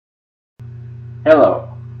Hello.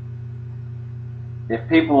 If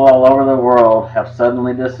people all over the world have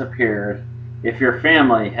suddenly disappeared, if your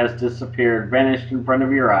family has disappeared, vanished in front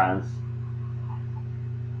of your eyes,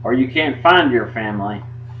 or you can't find your family,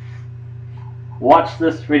 watch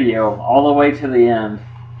this video all the way to the end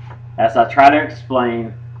as I try to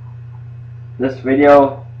explain this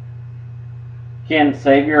video can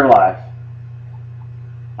save your life.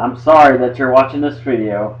 I'm sorry that you're watching this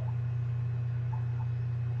video,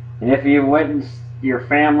 and if you've witnessed your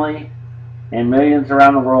family and millions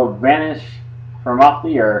around the world vanish from off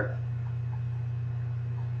the earth,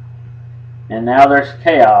 and now there's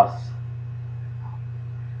chaos,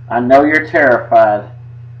 I know you're terrified,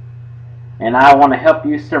 and I want to help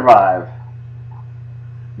you survive.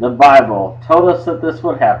 The Bible told us that this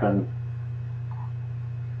would happen,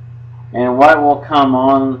 and what will come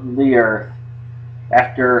on the earth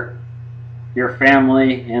after your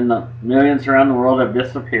family and the millions around the world have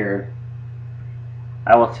disappeared.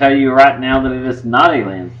 I will tell you right now that it is not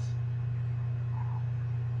aliens.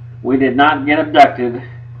 We did not get abducted.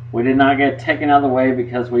 We did not get taken out of the way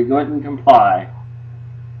because we wouldn't comply.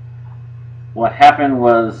 What happened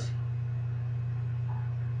was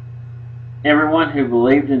everyone who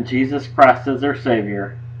believed in Jesus Christ as their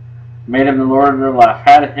Savior, made Him the Lord of their life,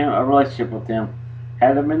 had a relationship with Him,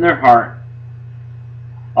 had Him in their heart.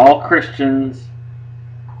 All Christians,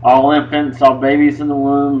 all infants, all babies in the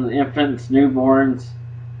womb, infants, newborns,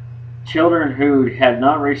 children who had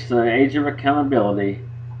not reached the age of accountability,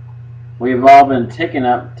 we have all been taken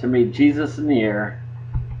up to meet Jesus in the air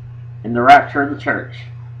in the rapture of the church.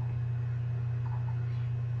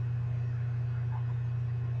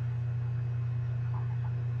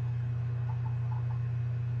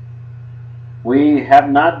 We have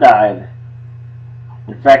not died.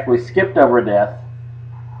 In fact, we skipped over death,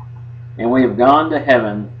 and we have gone to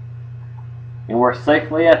heaven, and we're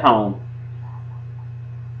safely at home.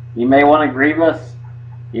 You may want to grieve us,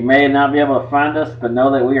 you may not be able to find us, but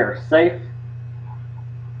know that we are safe,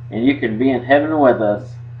 and you can be in heaven with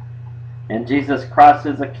us. And Jesus Christ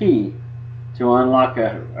is a key to unlock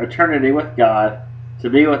an eternity with God, to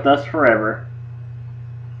be with us forever.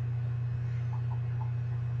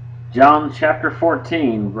 John chapter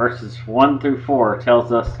 14, verses 1 through 4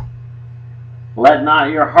 tells us, "Let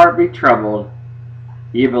not your heart be troubled.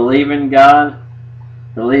 Ye believe in God,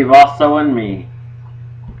 believe also in me.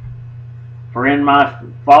 For in my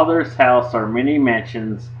Father's house are many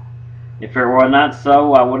mansions. If it were not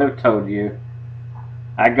so, I would have told you.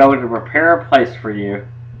 I go to prepare a place for you.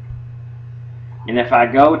 And if I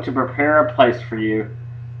go to prepare a place for you,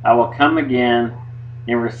 I will come again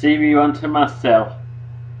and receive you unto myself,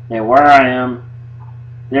 that where I am,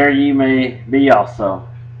 there ye may be also.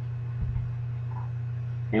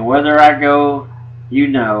 And whither I go, you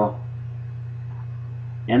know,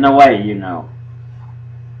 and the way you know."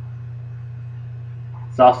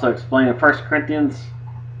 It's also explained in 1 Corinthians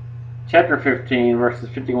chapter 15, verses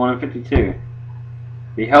 51 and 52.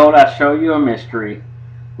 "Behold, I show you a mystery.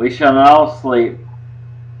 We shall not all sleep,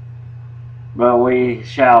 but we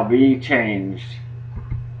shall be changed.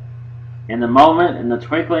 In the moment, in the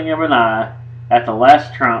twinkling of an eye, at the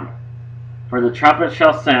last trump. For the trumpet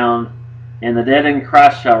shall sound, and the dead in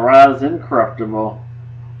Christ shall rise incorruptible,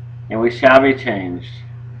 and we shall be changed."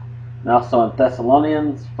 And also in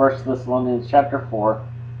Thessalonians, 1 Thessalonians chapter 4,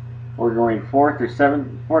 we're going 14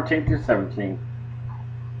 through 17.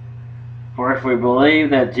 "For if we believe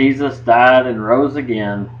that Jesus died and rose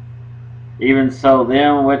again, even so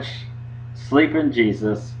them which sleep in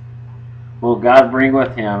Jesus will God bring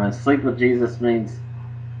with Him." And sleep with Jesus means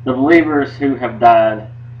the believers who have died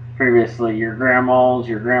previously, your grandmas,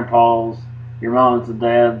 your grandpas, your moms and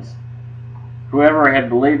dads, whoever had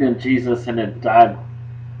believed in Jesus and had died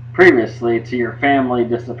previously to your family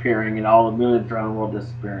disappearing and all the millions around the world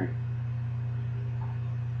disappearing.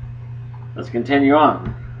 Let's continue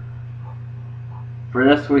on. "For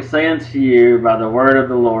this we say unto you by the word of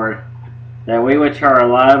the Lord, that we which are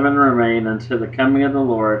alive and remain unto the coming of the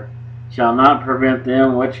Lord shall not prevent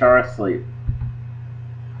them which are asleep.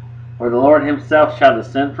 For the Lord Himself shall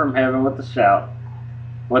descend from heaven with a shout,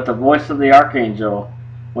 with the voice of the archangel,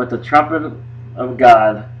 with the trumpet of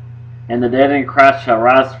God, and the dead in Christ shall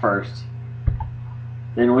rise first.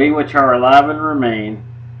 Then we which are alive and remain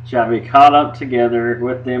shall be caught up together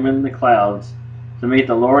with them in the clouds to meet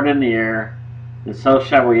the Lord in the air, and so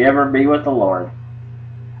shall we ever be with the Lord."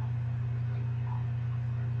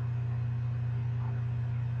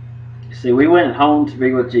 See, we went home to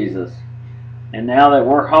be with Jesus, and now that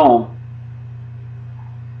we're home,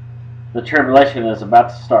 the tribulation is about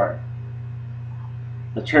to start.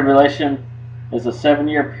 The tribulation is a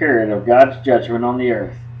 7-year period of God's judgment on the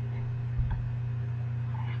earth.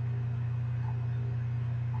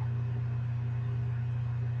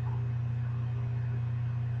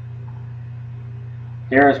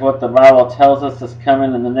 Here is what the Bible tells us is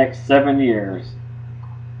coming in the next 7 years.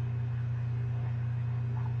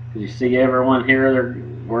 You see everyone here,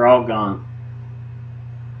 we're all gone.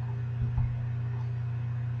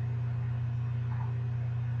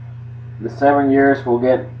 The 7 years will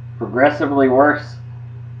get progressively worse.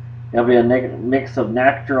 There'll be a mix of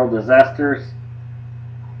natural disasters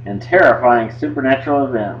and terrifying supernatural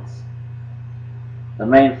events. The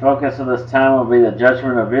main focus of this time will be the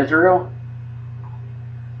judgment of Israel.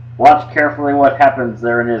 Watch carefully what happens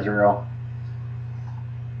there in Israel.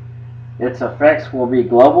 Its effects will be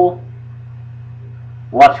global.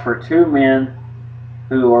 Watch for 2 men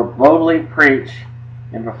who will boldly preach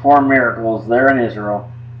and perform miracles there in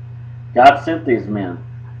Israel. God sent these men.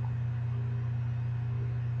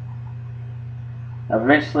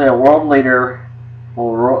 Eventually a world leader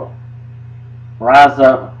will rise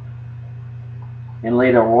up and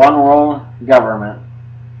lead a one world government.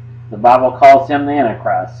 The Bible calls him the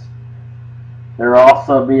Antichrist. There will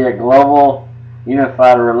also be a global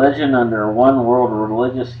unified religion under one world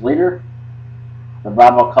religious leader. The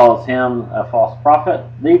Bible calls him a false prophet,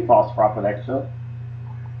 the false prophet actually.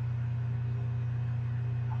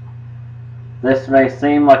 This may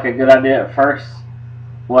seem like a good idea at first,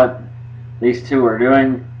 what these two are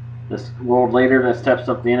doing, this world leader that steps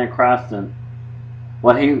up the Antichrist, and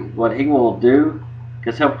what he will do,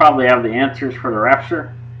 because he'll probably have the answers for the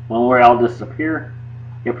rapture when we all disappear.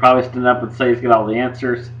 He'll probably stand up and say he's got all the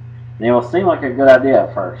answers, and it will seem like a good idea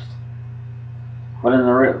at first. But in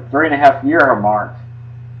the 3.5 year mark,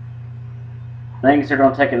 things are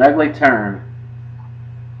going to take an ugly turn.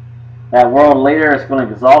 That world leader is going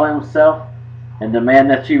to exalt himself and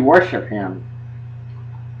demand that you worship him.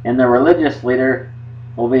 And the religious leader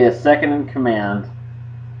will be a second in command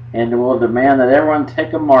and will demand that everyone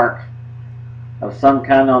take a mark of some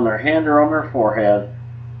kind on their hand or on their forehead.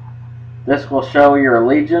 This will show your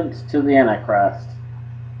allegiance to the Antichrist.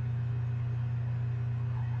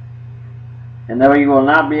 And though you will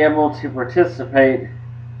not be able to participate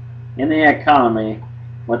in the economy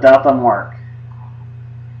without the mark.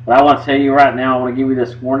 But I want to tell you right now, I want to give you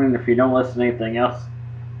this warning. If you don't listen to anything else,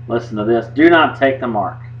 listen to this. Do not take the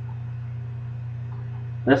mark.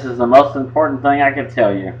 This is the most important thing I can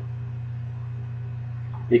tell you.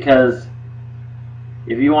 Because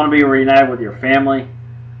if you want to be reunited with your family,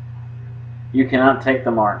 you cannot take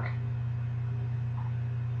the mark.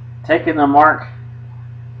 Taking the mark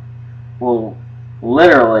will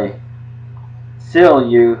literally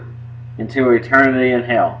seal you into eternity in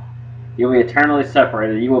hell. You'll be eternally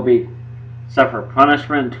separated. You will suffer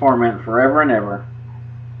punishment and torment forever and ever.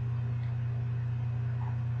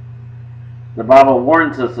 The Bible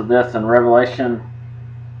warns us of this in Revelation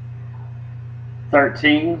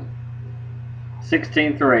 13,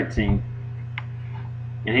 16 through 18.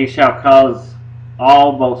 And he shall cause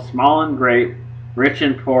all, both small and great, rich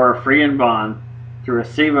and poor, free and bond, to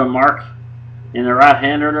receive a mark in their right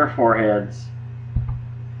hand or their foreheads,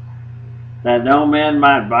 that no man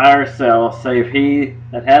might buy or sell, save he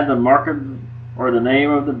that had the mark of, or the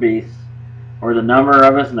name of the beast, or the number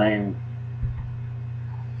of his name.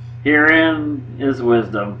 Herein is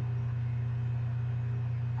wisdom.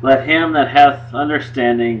 Let him that hath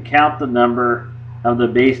understanding count the number of the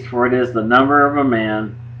beast, for it is the number of a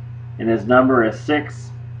man, and his number is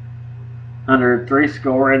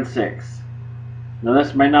 666. Now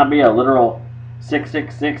this may not be a literal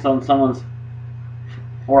 666 on someone's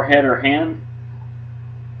forehead or hand.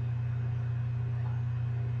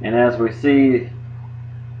 And as we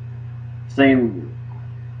seen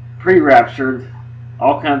pre-raptured,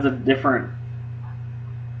 all kinds of different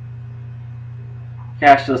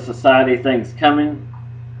cashless society things coming.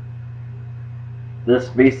 This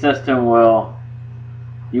beast system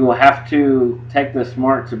you will have to take this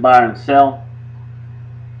mark to buy and sell.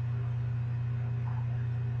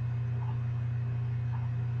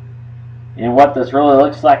 And what this really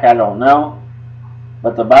looks like, I don't know.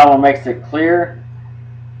 But the Bible makes it clear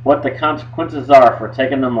what the consequences are for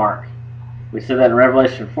taking the mark. We see that in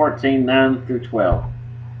Revelation 14, 9 through 12.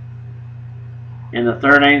 And the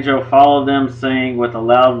third angel followed them, saying with a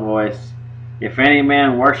loud voice, If any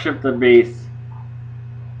man worship the beast,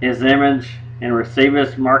 his image, and receive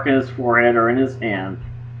his mark in his forehead or in his hand,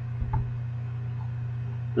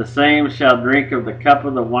 the same shall drink of the cup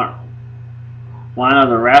of the wine of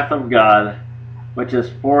the wrath of God, which is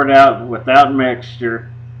poured out without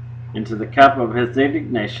mixture into the cup of his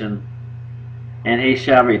indignation, and he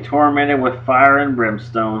shall be tormented with fire and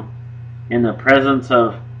brimstone in the presence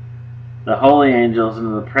of the holy angels and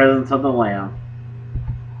in the presence of the Lamb.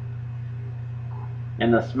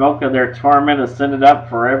 And the smoke of their torment ascended up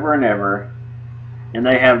forever and ever, and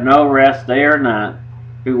they have no rest day or night,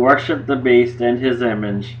 who worship the beast and his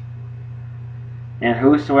image, and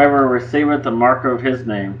whosoever receiveth the mark of his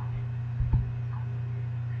name.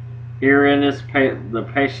 Herein is the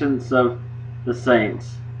patience of the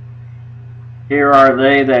saints. Here are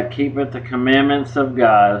they that keepeth the commandments of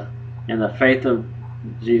God in the faith of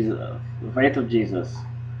Jesus.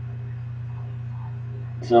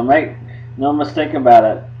 So make no mistake about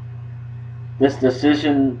it. This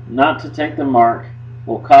decision not to take the mark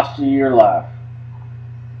will cost you your life.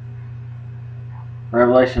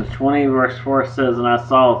 Revelation 20 verse 4 says, And I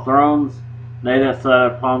saw thrones, they that sat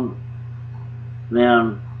upon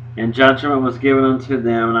them, and judgment was given unto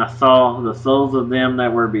them. And I saw the souls of them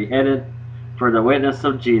that were beheaded for the witness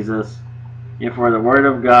of Jesus, and for the word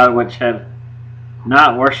of God, which had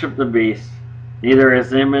not worshipped the beast, neither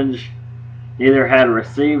his image, neither had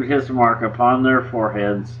received his mark upon their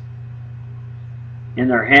foreheads, in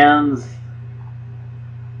their hands,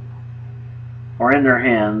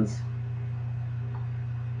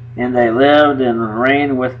 and they lived and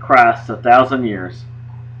reigned with Christ 1,000 years.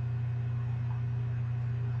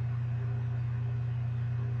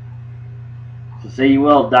 So see, you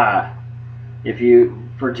will die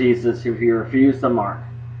for Jesus if you refuse the mark.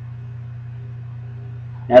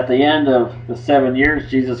 At the end of the 7 years,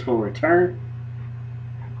 Jesus will return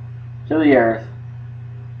to the earth.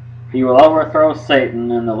 He will overthrow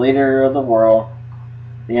Satan and the leader of the world,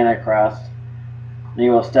 the Antichrist, and he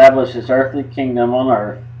will establish his earthly kingdom on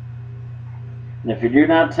earth. And if you do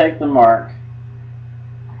not take the mark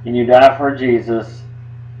and you die for Jesus,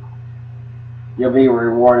 you'll be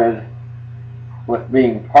rewarded with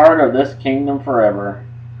being part of this kingdom forever.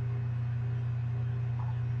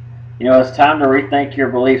 You know, it's time to rethink your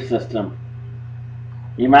belief system.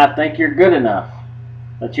 You might think you're good enough,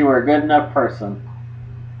 that you are a good enough person.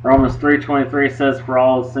 Romans 3:23 says, For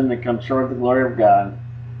all have sinned and come short of the glory of God.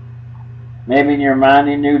 Maybe in your mind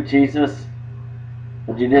you knew Jesus,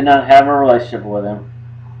 but you did not have a relationship with him.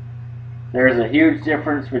 There is a huge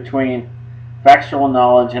difference between factual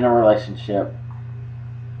knowledge and a relationship.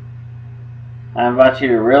 I invite you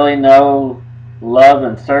to really know, love,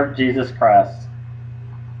 and serve Jesus Christ.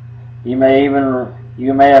 You may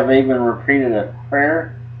have even repeated a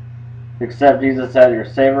prayer to accept Jesus as your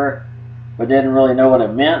Savior, but didn't really know what it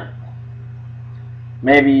meant.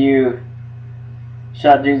 Maybe you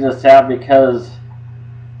shut Jesus out because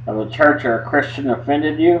of a church or a Christian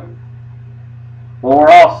offended you. Well, we're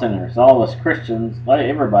all sinners. All of us Christians,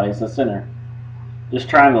 everybody's a sinner, just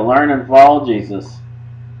trying to learn and follow Jesus.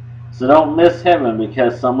 So don't miss heaven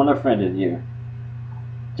because someone offended you.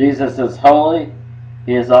 Jesus is holy.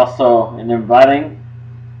 He is also an inviting,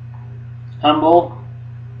 humble.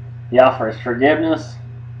 He offers forgiveness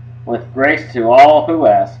with grace to all who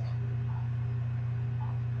ask.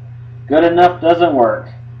 Good enough doesn't work.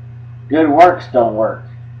 Good works don't work.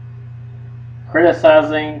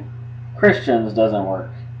 Criticizing Christians doesn't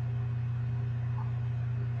work.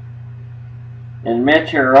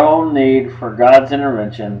 Admit your own need for God's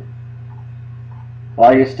intervention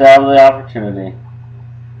while you still have the opportunity.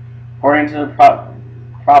 According to the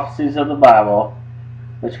prophecies of the Bible,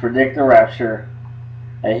 which predict the rapture,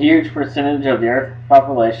 a huge percentage of the earth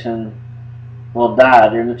population will die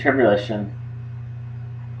during the tribulation.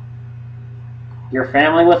 Your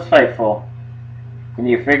family was faithful, and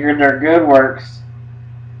you figured their good works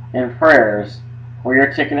and prayers were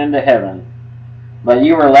your ticket into heaven, but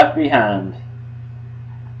you were left behind.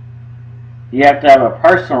 You have to have a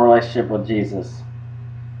personal relationship with Jesus.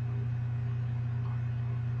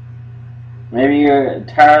 Maybe you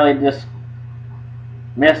entirely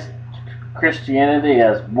dismissed Christianity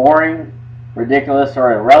as boring, ridiculous,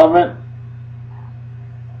 or irrelevant.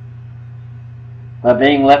 But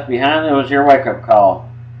being left behind, it was your wake-up call.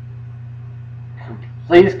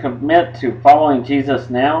 Please commit to following Jesus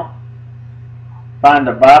now. Find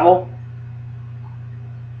a Bible.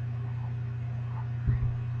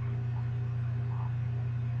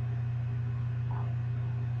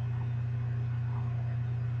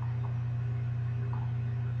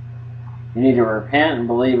 You need to repent and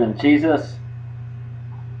believe in Jesus.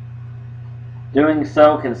 Doing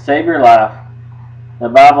so can save your life. The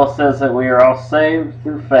Bible says that we are all saved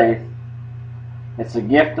through faith. It's a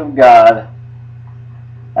gift of God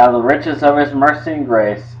out of the riches of His mercy and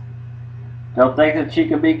grace. Don't think that you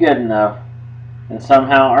can be good enough and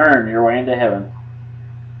somehow earn your way into heaven.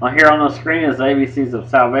 Well, here on the screen is the ABCs of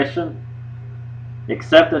salvation.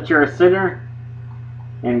 Accept that you're a sinner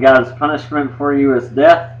and God's punishment for you is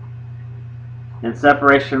death and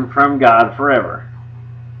separation from God forever.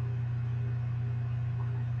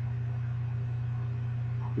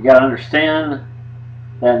 You got to understand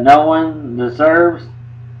that no one deserves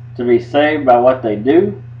to be saved by what they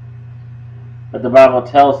do, but the Bible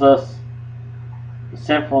tells us the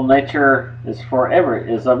sinful nature is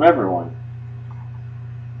of everyone.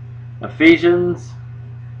 Ephesians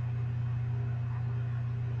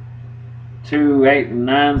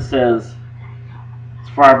 2:8-9 says,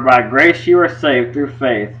 "For by grace you are saved through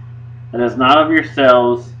faith, that is not of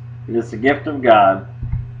yourselves, it is the gift of God,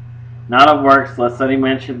 not of works, lest any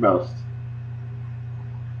man should boast."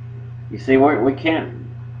 You see, we can't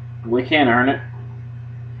earn it.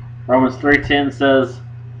 Romans 3:10 says,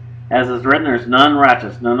 "As is written, there's none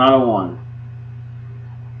righteous, no, not a one."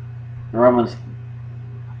 Romans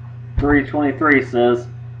 3:23 says,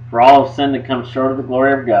 "For all have sinned and come short of the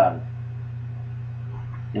glory of God."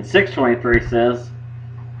 And 6:23 says,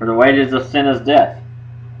 "For the wages of sin is death,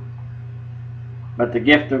 but the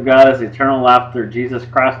gift of God is eternal life through Jesus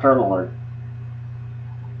Christ our Lord."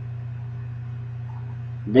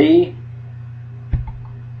 B,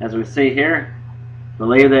 as we see here,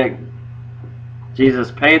 believe that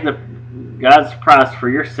Jesus paid God's price for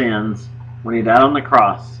your sins when He died on the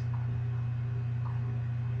cross.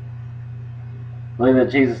 Believe that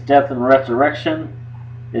Jesus' death and resurrection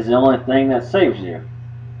is the only thing that saves you.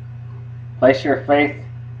 Place your faith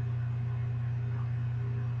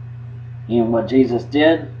in what Jesus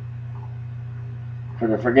did for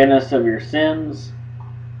the forgiveness of your sins.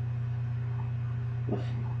 The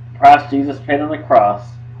price Jesus paid on the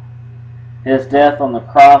cross. His death on the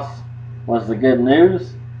cross was the good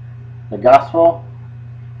news, the gospel.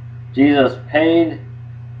 Jesus paid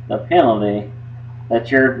the penalty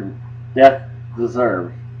that your death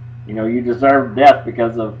deserved. You know, you deserve death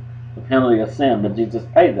because of the penalty of sin, but Jesus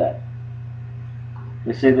paid that.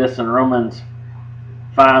 We see this in Romans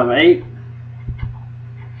 5:8.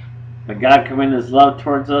 "But God commended His love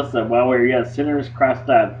towards us, that while we were yet sinners, Christ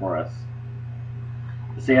died for us."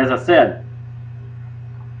 You see, as I said,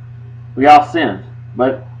 we all sinned.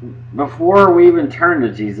 But before we even turned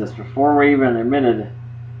to Jesus, before we even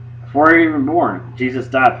before we were even born, Jesus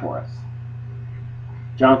died for us.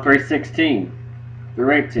 John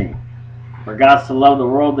 3:16-18. "For God so loved the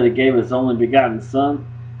world that He gave His only begotten Son,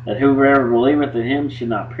 that whoever believeth in Him should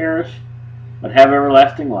not perish, but have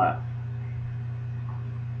everlasting life."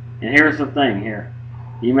 And here's the thing here.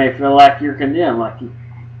 You may feel like you're condemned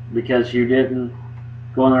because you didn't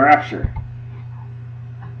go in the rapture.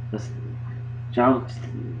 John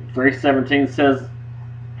 3:17 says,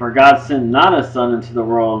 "For God sent not His Son into the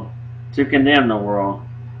world to condemn the world,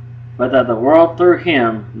 but that the world through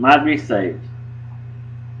Him might be saved."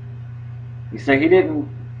 You see, He didn't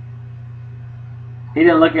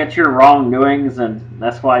look at your wrongdoings, and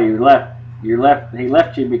that's why you left. He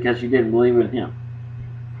left you because you didn't believe in Him.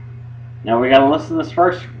 Now we got to listen to this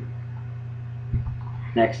verse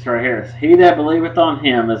next right here. "He that believeth on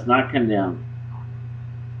Him is not condemned."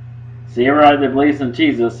 See, everybody that believes in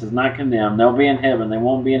Jesus is not condemned. They'll be in heaven. They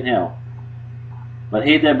won't be in hell. "But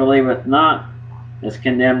he that believeth not is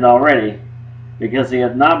condemned already, because he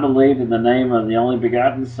hath not believed in the name of the only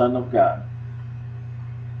begotten Son of God."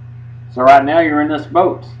 So right now you're in this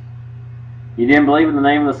boat. You didn't believe in the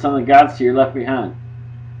name of the Son of God, so you're left behind.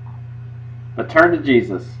 But turn to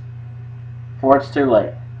Jesus, before it's too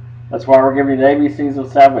late. That's why we're giving you the ABCs of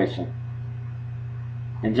salvation.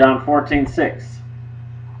 In John 14:6,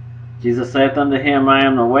 Jesus saith unto him, "I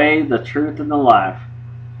am the way, the truth, and the life.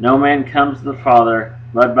 No man comes to the Father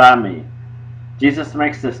but by me." Jesus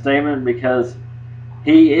makes this statement because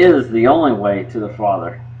He is the only way to the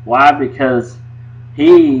Father. Why? Because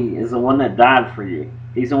He is the one that died for you.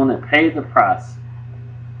 He's the one that paid the price.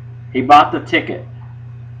 He bought the ticket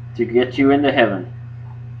to get you into heaven.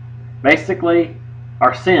 Basically,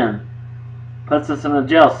 our sin puts us in a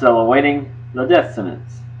jail cell awaiting the death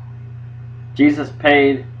sentence. Jesus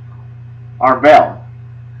paid our bail.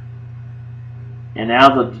 And now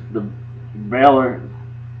the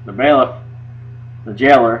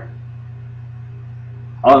jailer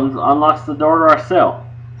unlocks the door to our cell.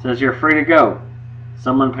 Says you're free to go.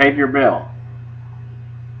 Someone paid your bail.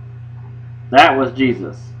 That was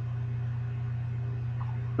Jesus.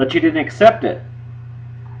 But you didn't accept it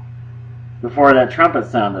before that trumpet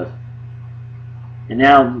sounded. And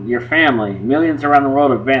now your family, millions around the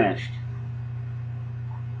world, have vanished.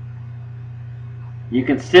 You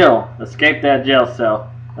can still escape that jail cell,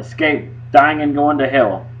 escape dying and going to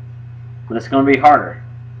hell, but it's going to be harder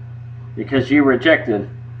because you rejected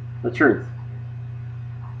the truth.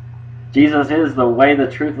 Jesus is the way, the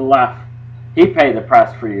truth, the life. He paid the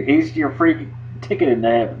price for you. He's your free ticket into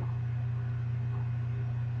heaven.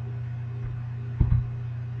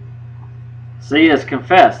 C is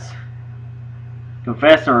confess.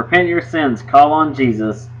 Confess and repent your sins. Call on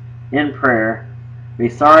Jesus in prayer. Be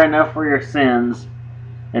sorry enough for your sins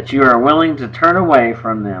that you are willing to turn away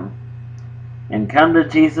from them and come to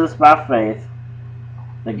Jesus by faith.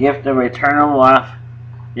 The gift of eternal life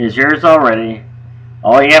is yours already.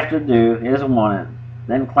 All you have to do is want it,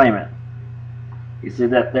 then claim it. You see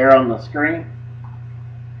that there on the screen?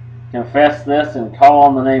 Confess this and call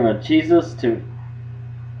on the name of Jesus to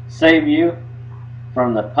save you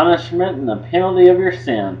from the punishment and the penalty of your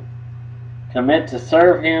sin. Commit to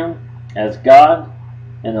serve Him as God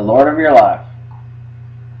and the Lord of your life.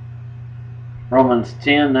 Romans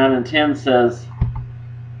 10:9 and 10 says,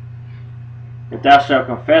 if thou shalt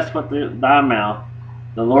confess with thy mouth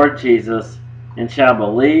the Lord Jesus, and shalt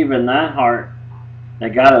believe in thine heart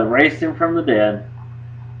that God hath raised Him from the dead,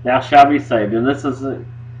 thou shalt be saved. And this is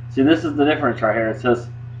the difference right here. It says,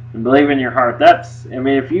 and believe in your heart.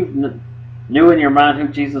 If you knew in your mind who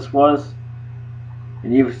Jesus was,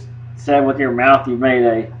 and you've said with your mouth, you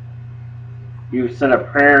said a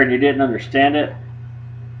prayer and you didn't understand it,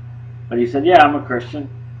 but you said, yeah, I'm a Christian.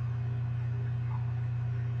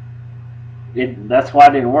 That's why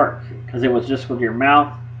it didn't work, because it was just with your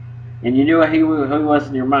mouth, and you knew who he was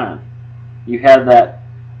in your mind. You had that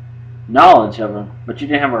knowledge of Him, but you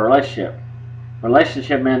didn't have a relationship.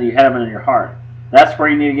 Relationship meant you had Him in your heart. That's where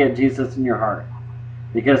you need to get Jesus in your heart,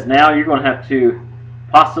 because now you're going to have to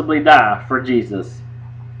possibly die for Jesus.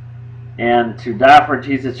 And to die for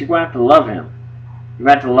Jesus, you're going to have to love Him. You're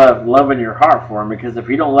going to have to love in your heart for Him, because if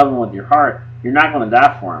you don't love Him with your heart, you're not going to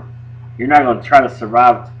die for Him. You're not going to try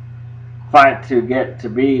to fight to get to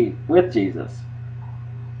be with Jesus.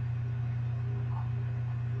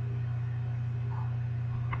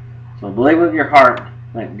 So believe with your heart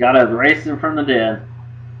that God hath raised Him from the dead,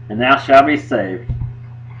 and thou shalt be saved.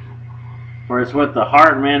 For it's with the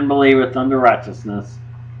heart man believeth unto righteousness,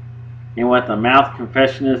 and with the mouth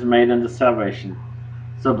confession is made unto salvation.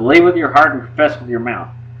 So believe with your heart and confess with your mouth.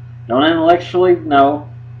 Don't intellectually know.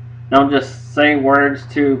 Don't just say words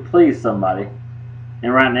to please somebody.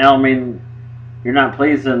 And right now, you're not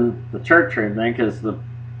pleasing the church or anything, because the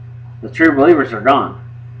true believers are gone.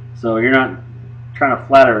 So you're not trying to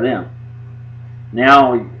flatter them.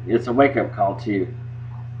 Now it's a wake-up call to you.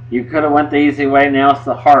 You could have went the easy way, now it's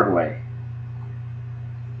the hard way.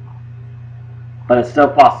 But it's still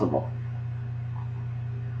possible.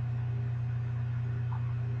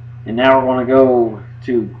 And now we're going to go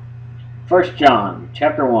to 1 John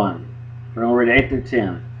chapter 1. We're going to read 8 through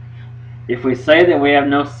 10. If we say that we have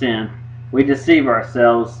no sin, we deceive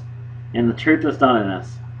ourselves, and the truth is not in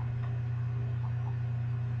us.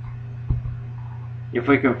 If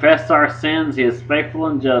we confess our sins, He is faithful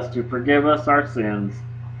and just to forgive us our sins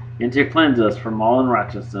and to cleanse us from all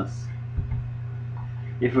unrighteousness.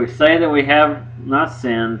 If we say that we have not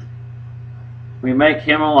sinned, we make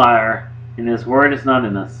Him a liar, and His word is not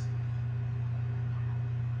in us.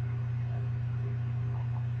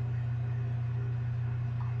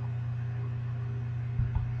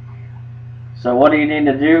 So what do you need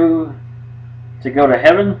to do to go to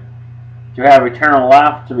heaven? To have eternal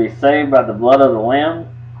life, to be saved by the blood of the Lamb,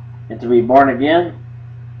 and to be born again?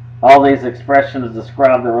 All these expressions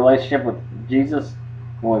describe the relationship with Jesus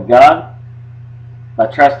and with God. By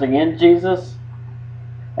trusting in Jesus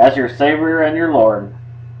as your Savior and your Lord.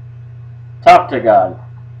 Talk to God.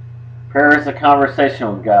 Prayer is a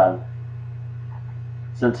conversation with God.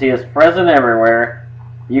 Since He is present everywhere,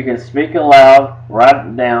 you can speak aloud, write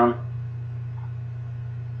it down.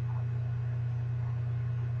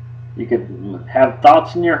 You could have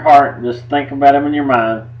thoughts in your heart, just think about Him in your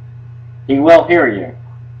mind. He will hear you.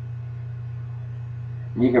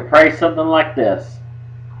 You can pray something like this.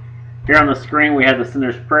 Here on the screen we have the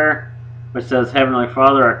sinner's prayer, which says, Heavenly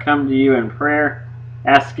Father, I come to you in prayer,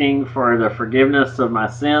 asking for the forgiveness of my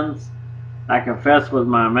sins. I confess with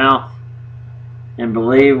my mouth and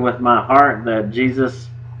believe with my heart that Jesus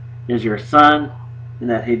is your Son, and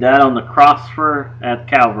that He died on the cross at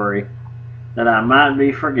Calvary, that I might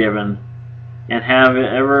be forgiven and have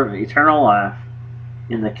eternal life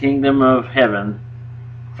in the kingdom of heaven.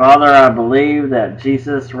 Father, I believe that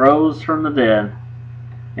Jesus rose from the dead,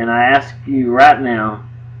 and I ask you right now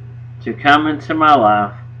to come into my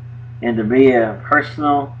life and to be a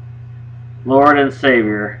personal Lord and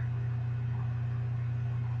Savior.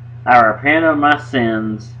 I repent of my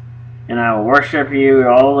sins, and I will worship you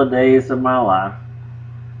all the days of my life.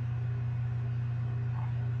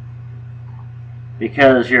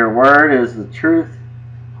 Because your word is the truth,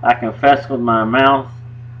 I confess with my mouth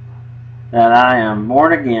that I am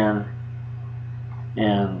born again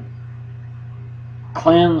and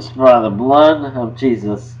cleansed by the blood of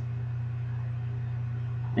Jesus.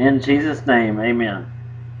 In Jesus' name, amen.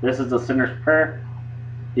 This is the sinner's prayer.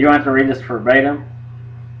 You don't have to read this verbatim.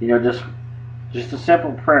 just a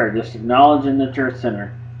simple prayer, just acknowledging that you're a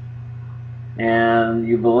sinner, and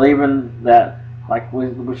you believe in that, like we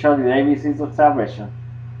showed you the ABCs of salvation.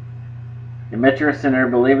 Admit you're a sinner,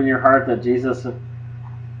 believe in your heart that Jesus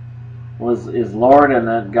is Lord and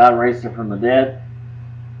that God raised him from the dead.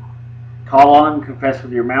 Call on him, confess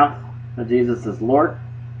with your mouth that Jesus is Lord.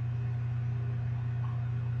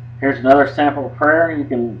 Here's another sample prayer you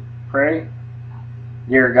can pray.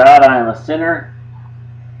 Dear God, I am a sinner.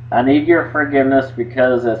 I need your forgiveness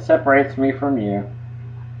because it separates me from you.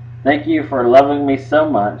 Thank you for loving me so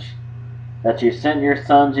much that you sent your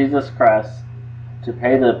Son, Jesus Christ, to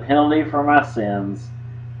pay the penalty for my sins.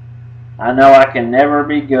 I know I can never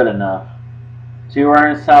be good enough to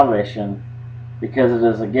earn salvation because it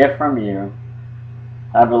is a gift from you.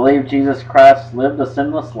 I believe Jesus Christ lived a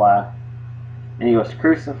sinless life, and he was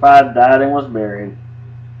crucified, died, and was buried.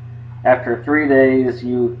 After 3 days,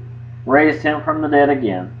 you raised him from the dead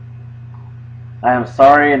again. I am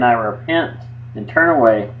sorry, and I repent and turn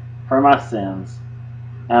away from my sins.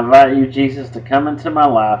 I invite you, Jesus, to come into my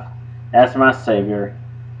life as my Savior.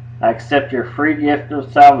 I accept your free gift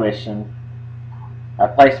of salvation. I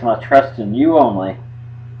place my trust in you only.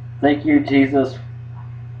 Thank you, Jesus.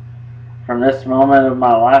 From this moment of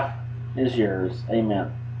my life is yours.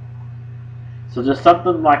 Amen. So just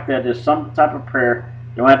something like that, just some type of prayer.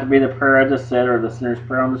 Don't have to be the prayer I just said or the sinner's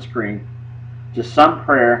prayer on the screen. Just some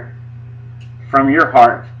prayer from your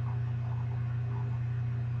heart.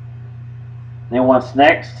 Then what's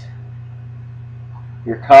next?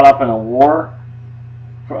 You're caught up in a war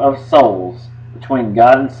of souls between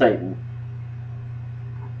God and Satan.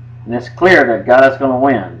 And it's clear that God is going to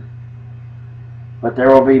win. But there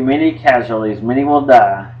will be many casualties. Many will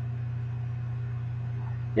die.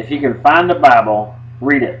 If you can find the Bible,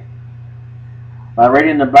 read it. By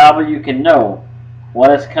reading the Bible, you can know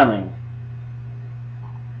what is coming.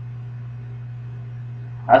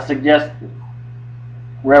 I suggest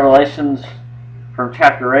Revelations from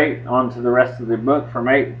chapter 8 on to the rest of the book, from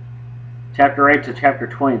chapter 8 to chapter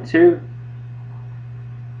 22.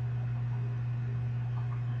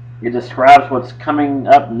 It describes what's coming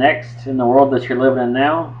up next in the world that you're living in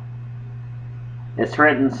now. It's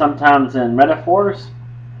written sometimes in metaphors,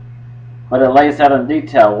 but it lays out in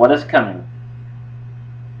detail what is coming.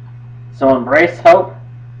 So embrace hope.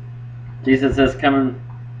 Jesus is coming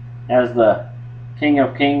as the King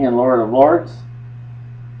of Kings and Lord of Lords.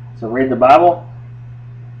 So read the Bible.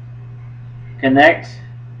 Connect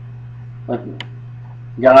with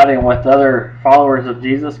God and with other followers of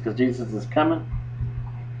Jesus, because Jesus is coming.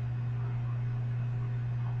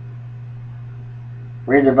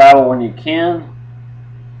 Read the Bible when you can.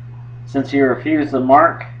 Since you refused the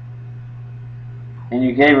mark and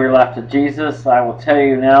you gave your life to Jesus, I will tell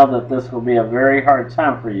you now that this will be a very hard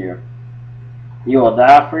time for you. You will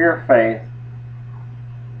die for your faith.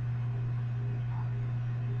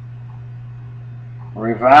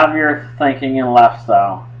 Revive your thinking and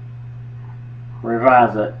lifestyle.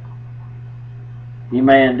 Revise it. You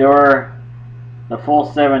may endure the full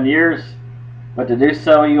 7 years, but to do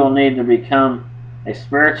so you will need to become a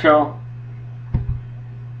spiritual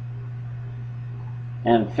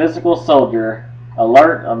and physical soldier,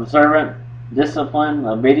 alert, observant, disciplined,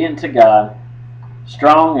 obedient to God,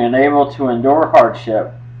 strong and able to endure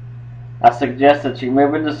hardship. I suggest that you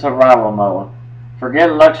move into survival mode.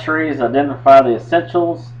 Forget luxuries, identify the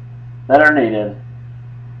essentials that are needed.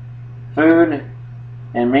 Food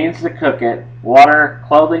and means to cook it, water,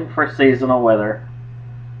 clothing for seasonal weather,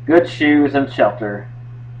 good shoes and shelter.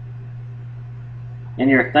 In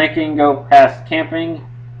your thinking, go past camping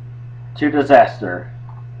to disaster.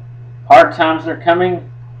 Hard times are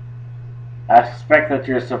coming. I expect that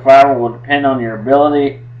your survival will depend on your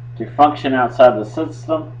ability to function outside the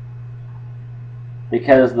system,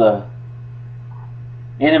 because the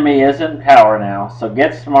enemy is in power now. So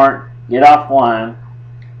get smart, get offline,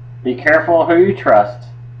 be careful who you trust.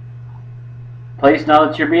 Please know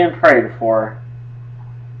that you're being prayed for,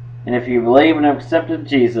 and if you believe and have accepted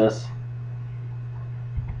Jesus,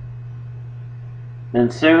 then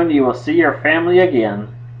soon you will see your family again,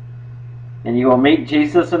 and you will meet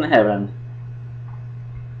Jesus in heaven.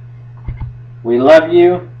 We love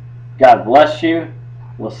you. God bless you.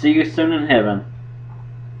 We'll see you soon in heaven.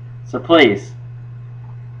 So please,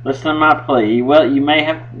 listen to my plea. You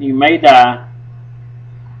may die,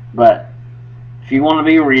 but if you want to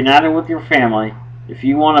be reunited with your family, if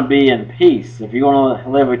you want to be in peace, if you want to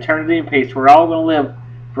live eternity in peace, we're all going to live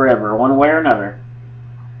forever, one way or another.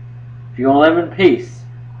 If you want to live in peace,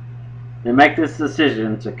 then make this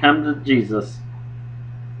decision to come to Jesus,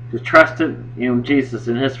 to trust in Jesus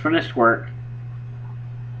and His finished work,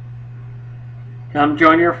 Come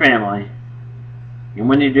join your family. And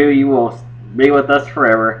when you do, you will be with us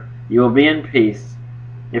forever. You will be in peace.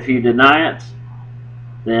 If you deny it,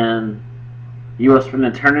 then you will spend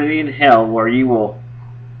eternity in hell, where you will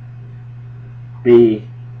be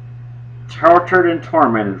tortured and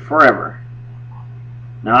tormented forever.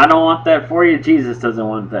 Now, I don't want that for you. Jesus doesn't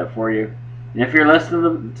want that for you. And if you're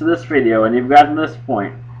listening to this video and you've gotten to this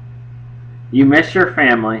point, you miss your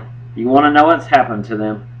family, you want to know what's happened to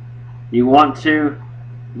them, you want to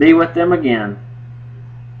be with them again,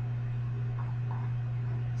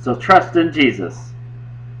 so trust in Jesus.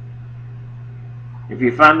 If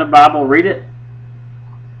you find the Bible, read it.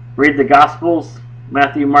 Read the Gospels,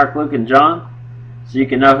 Matthew, Mark, Luke, and John, so you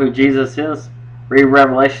can know who Jesus is. Read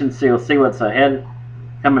Revelation so you'll see what's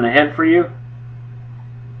coming ahead for you.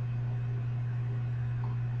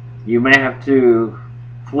 You may have to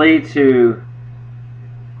flee to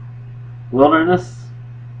wilderness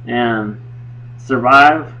and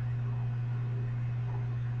survive.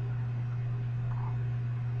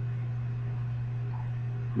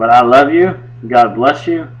 But I love you. God bless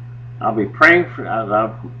you. I'll be praying for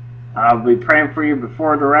you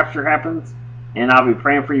before the rapture happens, and I'll be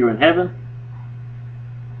praying for you in heaven.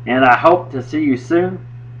 And I hope to see you soon.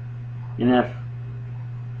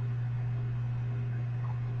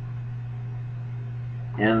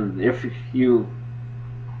 And if you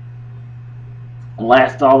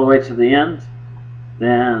last all the way to the end,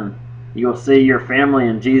 then you'll see your family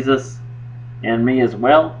and Jesus and me as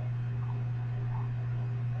well,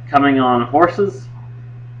 coming on horses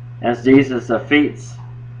as Jesus defeats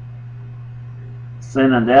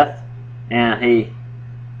sin and death, and he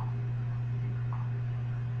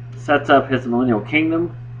sets up his millennial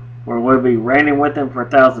kingdom where we'll be reigning with him for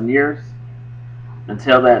 1,000 years.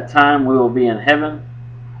 Until that time, we will be in heaven,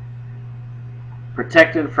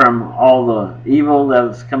 protected from all the evil that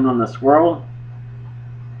is coming on this world.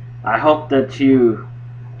 I hope that you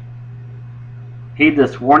heed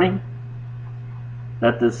this warning,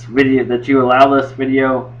 that you allow this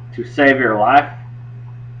video to save your life,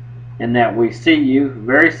 and that we see you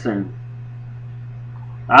very soon.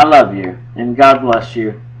 I love you, and God bless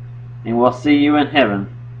you, and we'll see you in heaven,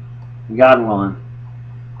 God willing.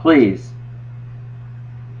 Please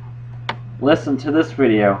listen to this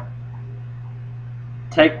video.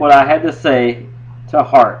 Take what I had to say to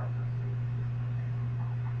heart.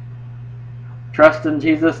 Trust in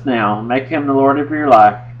Jesus now. Make him the Lord of your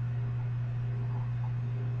life.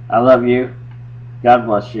 I love you. God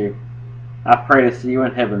bless you. I pray to see you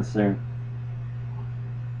in heaven soon.